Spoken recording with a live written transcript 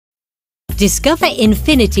Discover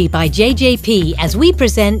Infinity by JJP as we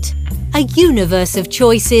present a universe of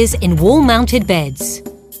choices in wall-mounted beds.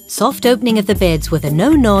 Soft opening of the beds with a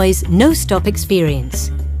no-noise, no-stop experience.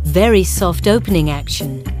 Very soft opening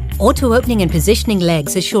action. Auto-opening and positioning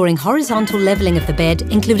legs assuring horizontal leveling of the bed,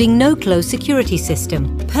 including no-close security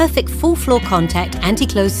system. Perfect full-floor contact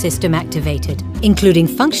anti-close system activated, including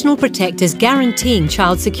functional protectors guaranteeing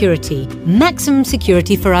child security. Maximum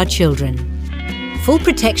security for our children. Full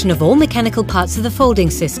protection of all mechanical parts of the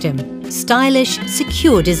folding system. Stylish,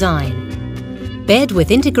 secure design. Bed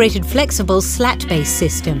with integrated flexible slat-based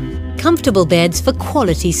system. Comfortable beds for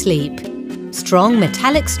quality sleep. Strong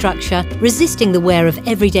metallic structure resisting the wear of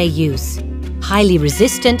everyday use. Highly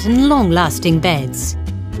resistant and long-lasting beds.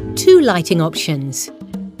 2 lighting options.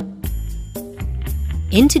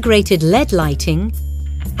 Integrated LED lighting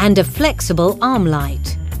and a flexible arm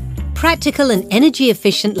light. Practical and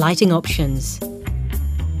energy-efficient lighting options.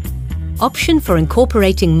 Option for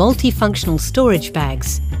incorporating multifunctional storage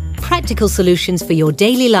bags. Practical solutions for your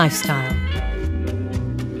daily lifestyle.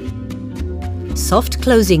 Soft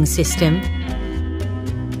closing system.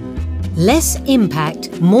 Less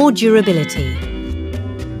impact, more durability.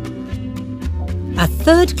 A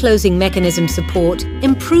third closing mechanism support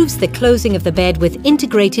improves the closing of the bed with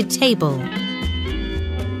integrated table.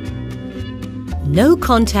 No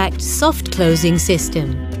contact soft closing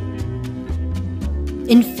system.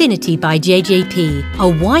 Infinity by JJP,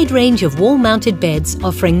 a wide range of wall-mounted beds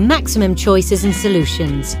offering maximum choices and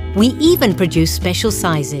solutions. We even produce special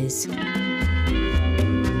sizes.